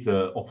indeed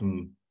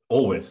often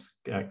always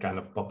kind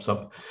of pops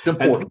up. It's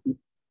important.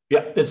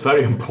 Yeah, it's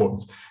very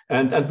important.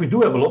 And we do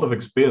have a lot of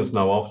experience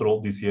now after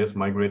all these years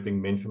migrating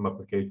mainframe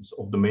applications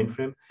of the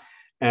mainframe.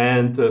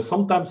 And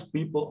sometimes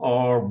people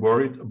are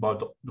worried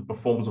about the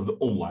performance of the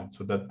online.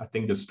 So that I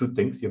think there's two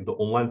things. You have the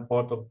online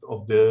part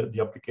of the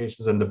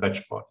applications and the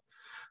batch part.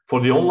 For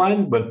the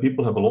online, when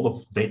people have a lot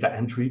of data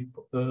entry,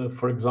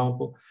 for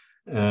example,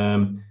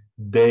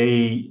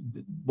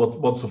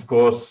 what's of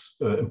course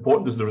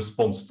important is the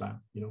response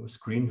time. You know, a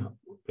screen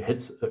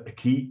hits a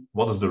key.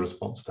 What is the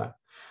response time?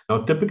 Now,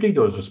 typically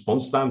those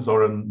response times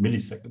are in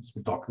milliseconds.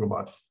 We're talking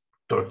about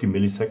 30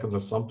 milliseconds or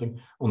something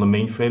on the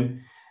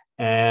mainframe.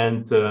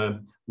 And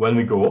when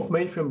we go off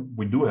mainframe,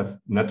 we do have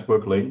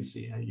network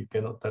latency. You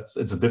cannot.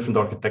 It's a different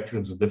architecture.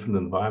 It's a different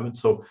environment.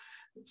 So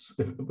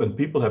when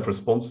people have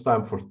response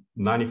time for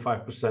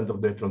 95%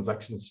 of their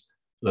transactions,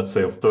 let's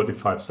say of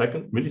 35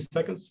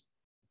 milliseconds,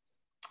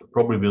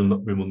 probably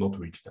we will not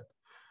reach that.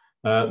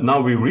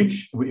 Now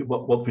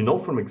what we know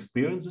from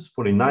experience is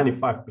for the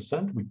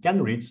 95%, we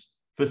can reach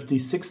 50,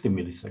 60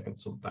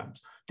 milliseconds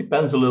sometimes.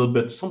 Depends a little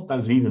bit,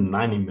 sometimes even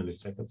 90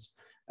 milliseconds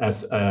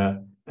as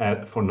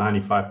for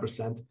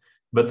 95%.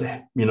 But,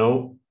 you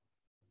know,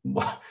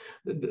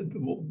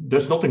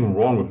 there's nothing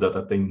wrong with that.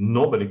 I think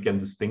nobody can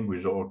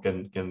distinguish or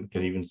can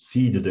even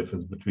see the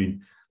difference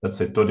between, let's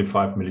say,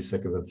 35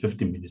 milliseconds and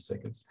 50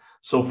 milliseconds.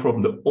 So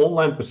from the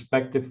online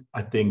perspective,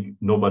 I think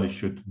nobody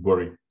should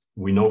worry.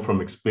 We know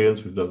from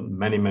experience, we've done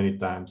many, many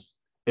times,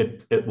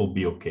 it will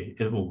be okay.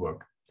 It will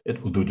work.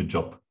 It will do the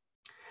job.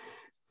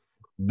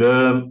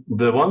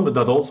 The one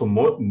that also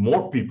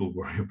more people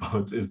worry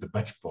about is the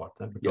batch part,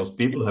 because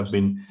people have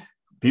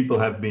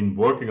been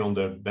working on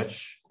their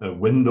batch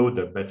window,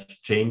 their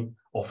batch chain,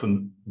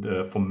 often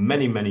for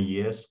many, many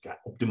years,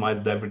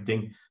 optimized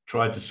everything,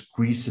 tried to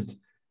squeeze it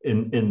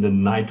in the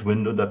night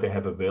window that they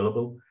have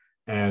available.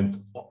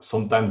 And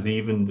sometimes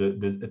even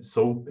it's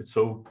so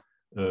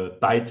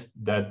tight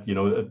that, you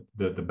know,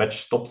 the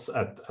batch stops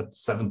at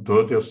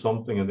 7:30 or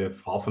something, and they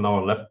have half an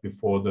hour left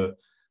before the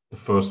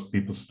first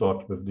people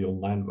start with the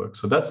online work.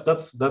 So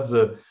that's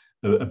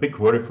a big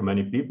worry for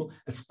many people,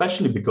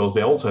 especially because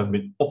they also have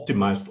been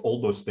optimized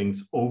all those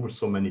things over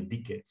so many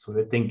decades. So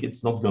they think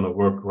it's not going to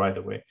work right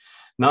away.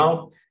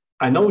 Now,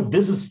 I know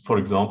this is, for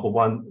example,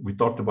 one we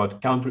talked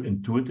about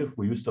counterintuitive.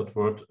 We used that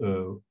word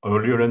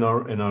earlier in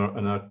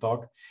our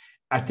talk.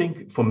 I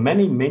think for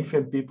many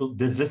mainframe people,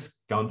 this is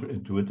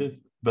counterintuitive,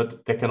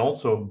 but they can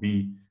also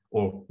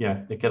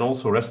they can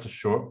also rest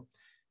assured,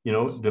 you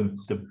know,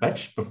 the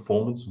batch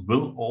performance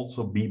will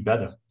also be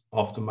better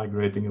after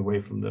migrating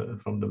away from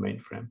the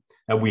mainframe.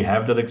 And we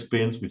have that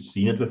experience. We've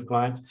seen it with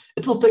clients.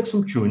 It will take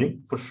some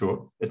tuning for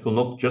sure. It will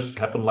not just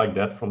happen like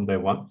that from day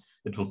one.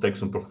 It will take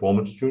some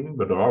performance tuning,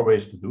 but there are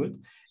ways to do it.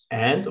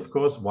 And of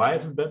course, why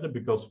is it better?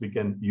 Because we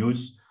can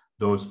use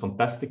those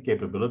fantastic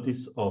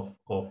capabilities of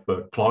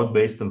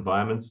cloud-based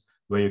environments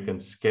where you can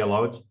scale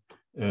out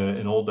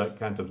in all that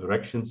kind of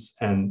directions,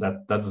 and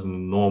that is an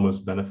enormous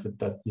benefit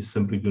that you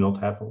simply do not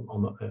have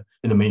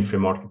in a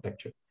mainframe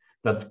architecture.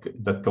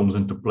 That comes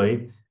into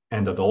play,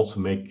 and that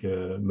also make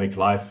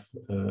life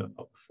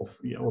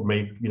or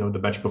make, you know, the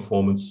batch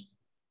performance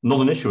not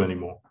an issue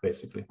anymore,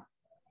 basically.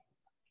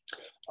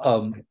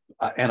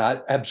 And I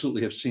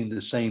absolutely have seen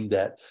the same,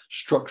 that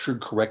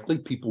structured correctly,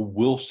 people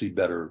will see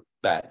better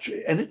batch.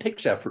 And it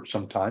takes effort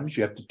sometimes.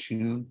 You have to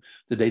tune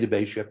the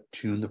database, you have to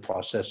tune the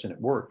process, and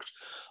it works.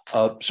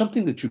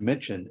 Something that you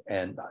mentioned,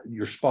 and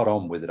you're spot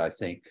on with it, I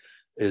think,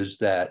 is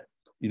that,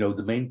 you know,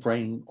 the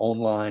mainframe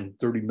online,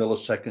 30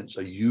 milliseconds,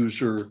 a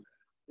user,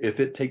 if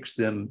it takes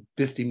them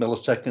 50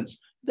 milliseconds,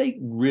 they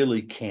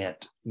really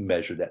can't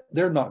measure that.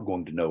 They're not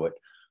going to know it.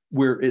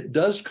 Where it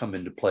does come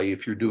into play,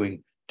 if you're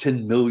doing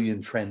 10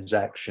 million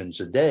transactions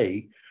a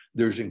day,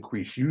 there's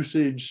increased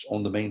usage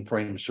on the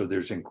mainframe, so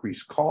there's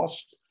increased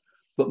cost.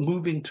 But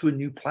moving to a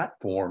new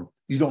platform,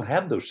 you don't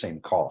have those same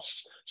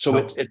costs. So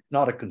it's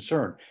not a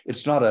concern.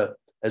 It's not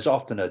as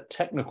often a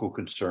technical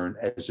concern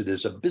as it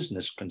is a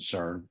business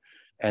concern.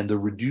 And the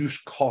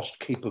reduced cost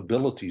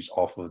capabilities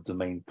off of the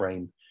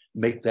mainframe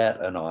make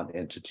that a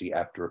non-entity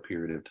after a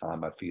period of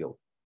time, I feel.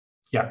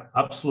 Yeah,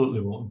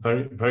 absolutely. Well,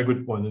 very, very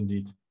good point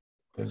indeed.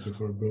 Thank you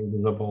for bringing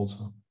this up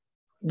also.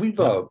 We've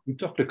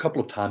talked a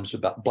couple of times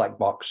about black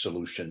box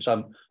solutions.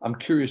 I'm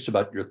curious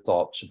about your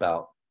thoughts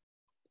about,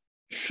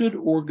 should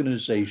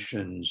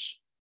organizations,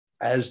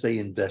 as they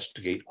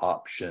investigate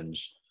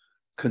options,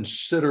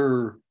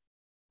 consider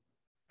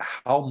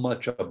how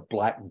much a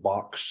black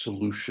box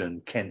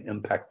solution can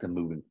impact them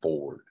moving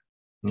forward?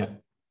 Yeah,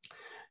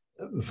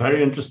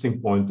 very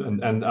interesting point.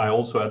 And I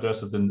also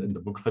address it in the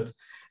booklet.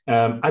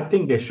 I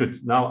think they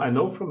should. Now, I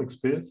know from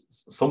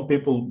experience, some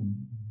people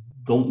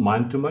don't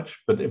mind too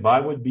much, but if I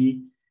would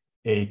be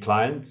a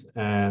client,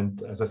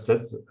 and as I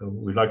said,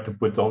 we like to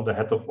put on the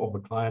hat of a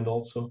client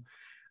also,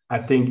 I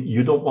think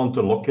you don't want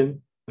to lock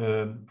in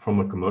from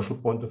a commercial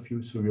point of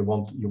view. So you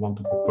want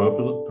a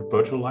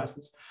perpetual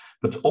license,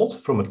 but also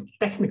from a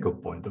technical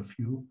point of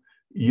view,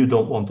 you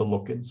don't want to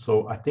lock in.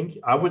 So I think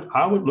I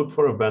would look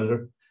for a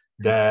vendor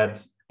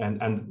that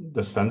and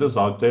there's vendors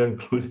out there,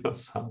 including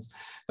ourselves,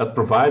 that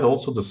provide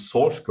also the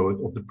source code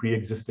of the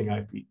pre-existing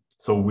IP.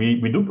 So we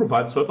do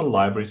provide certain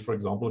libraries, for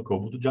example, a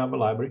COBOL to Java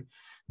library,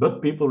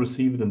 but people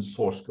receive it in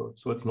source code.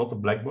 So it's not a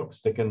black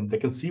box. They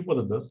can see what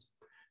it does.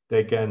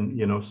 They can,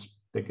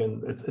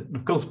 it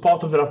becomes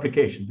part of their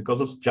application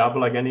because it's Java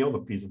like any other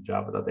piece of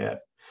Java that they have.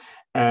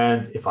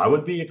 And if I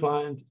would be a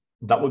client,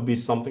 that would be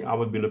something I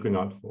would be looking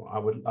out for.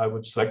 I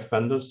would select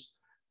vendors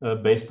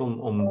based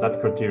on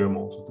that criterion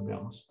also, to be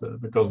honest,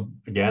 because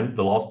again,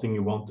 the last thing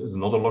you want is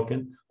another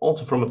lock-in,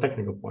 also from a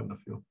technical point of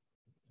view.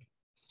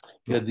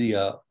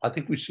 Yeah, I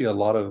think we see a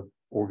lot of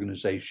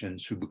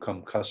organizations who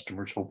become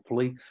customers,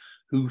 hopefully,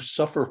 who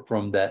suffer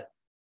from that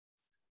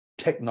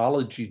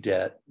technology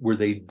debt where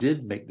they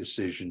did make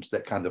decisions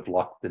that kind of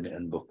locked them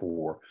in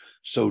before.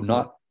 So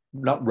not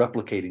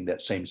replicating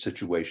that same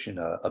situation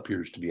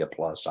appears to be a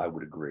plus. I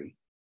would agree.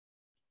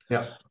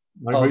 Yeah,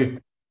 I agree.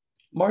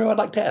 Mario, I'd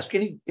like to ask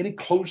any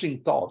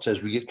closing thoughts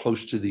as we get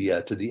close to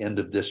the end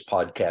of this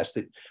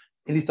podcast.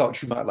 Any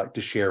thoughts you might like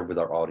to share with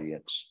our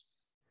audience?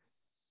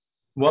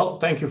 Well,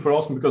 thank you for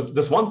asking, because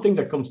there's one thing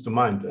that comes to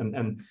mind,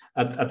 and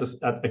at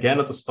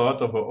the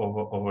start of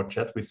our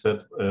chat, we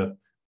said,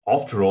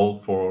 after all,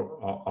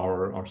 for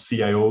our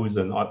CIOs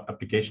and our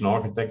application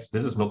architects,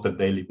 this is not their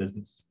daily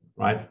business,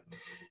 right?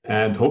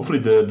 And hopefully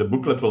the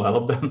booklet will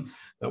help them.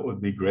 That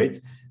would be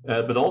great.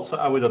 But also,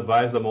 I would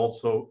advise them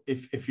also,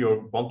 if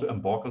you want to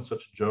embark on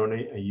such a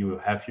journey and you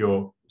have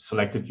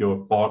selected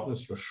your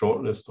partners, your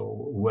shortlist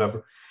or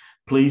whoever,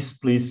 please,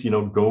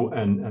 go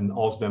and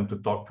ask them to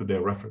talk to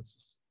their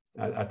references.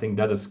 I think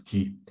that is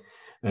key.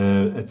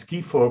 It's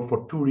key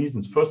for two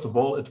reasons. First of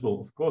all, it will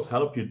of course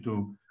help you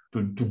to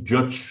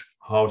judge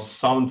how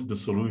sound the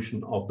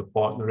solution of the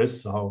partner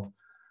is, how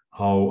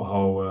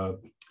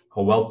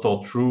well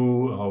thought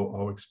through,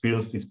 how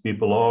experienced these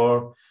people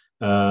are,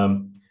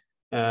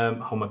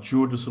 how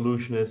mature the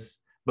solution is.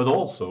 But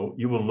also,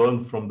 you will learn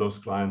from those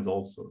clients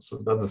also.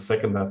 So that's the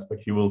second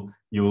aspect. You will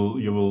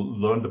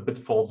learn the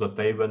pitfalls that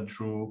they went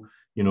through.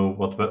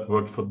 What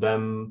worked for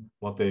them,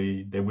 what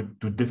they would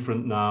do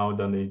different now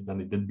than they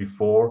did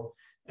before.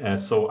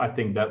 So I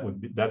think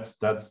that's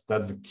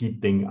a key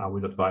thing I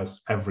would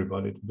advise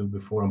everybody to do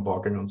before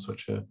embarking on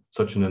such an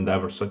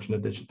endeavor, such an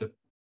initiative.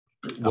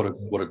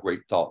 What a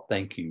great thought.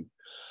 Thank you.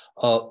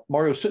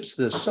 Mario, since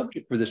the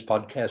subject for this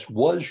podcast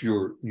was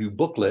your new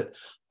booklet,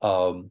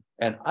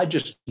 and I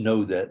just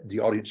know that the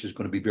audience is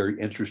going to be very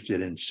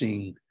interested in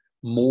seeing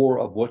more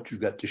of what you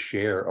got to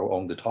share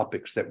along the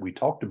topics that we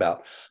talked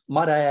about,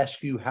 might I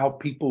ask you how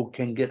people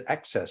can get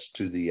access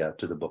to the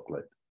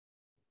booklet?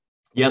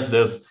 Yes,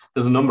 there's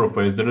a number of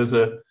ways. There is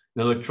an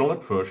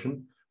electronic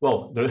version.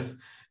 Well,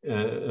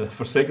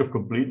 for sake of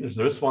completeness,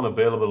 there is one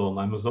available on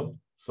Amazon.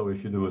 So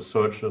if you do a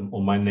search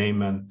on my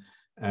name and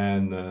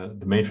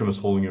the mainframe is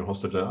holding your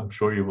hostage, I'm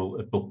sure it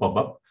will pop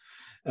up.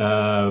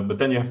 But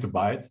then you have to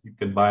buy it. You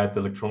can buy it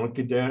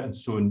electronically there, and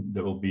soon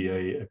there will be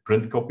a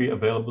print copy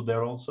available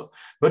there also.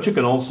 But you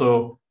can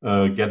also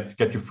get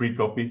your free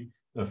copy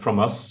from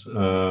us.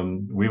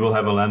 We will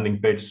have a landing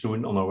page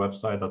soon on our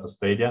website at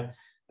Astadia,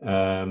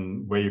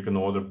 where you can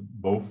order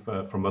both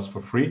from us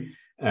for free.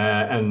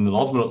 And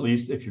last but not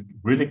least, if you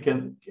really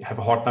can have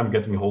a hard time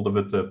getting a hold of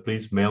it,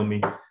 please mail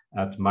me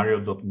at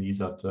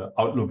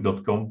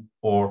mario.mees@outlook.com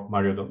or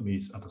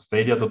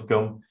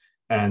mario.mees@astadia.com.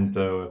 And,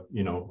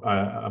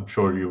 I'm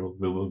sure we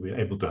will be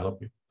able to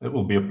help you. It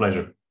will be a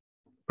privilege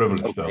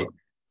to help.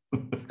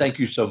 Thank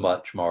you so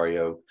much,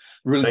 Mario.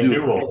 Really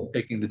do appreciate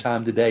taking the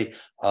time today.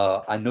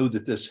 I know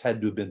that this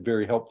had to have been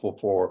very helpful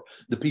for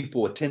the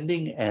people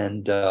attending,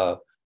 and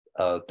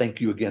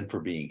thank you again for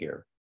being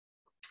here.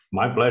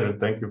 My pleasure.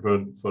 Thank you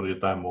for your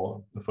time,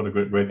 for the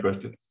great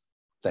questions.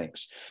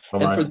 Thanks.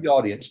 And for the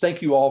audience,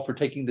 thank you all for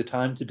taking the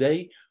time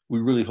today. We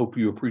really hope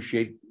you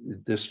appreciate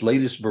this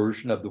latest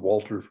version of the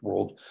Walters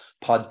World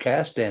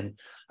podcast. And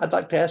I'd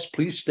like to ask,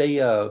 please stay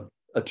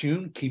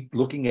attuned. Keep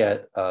looking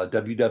at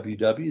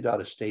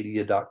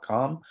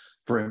www.astadia.com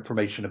for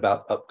information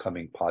about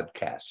upcoming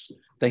podcasts.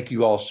 Thank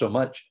you all so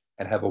much,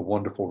 and have a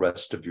wonderful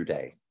rest of your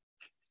day.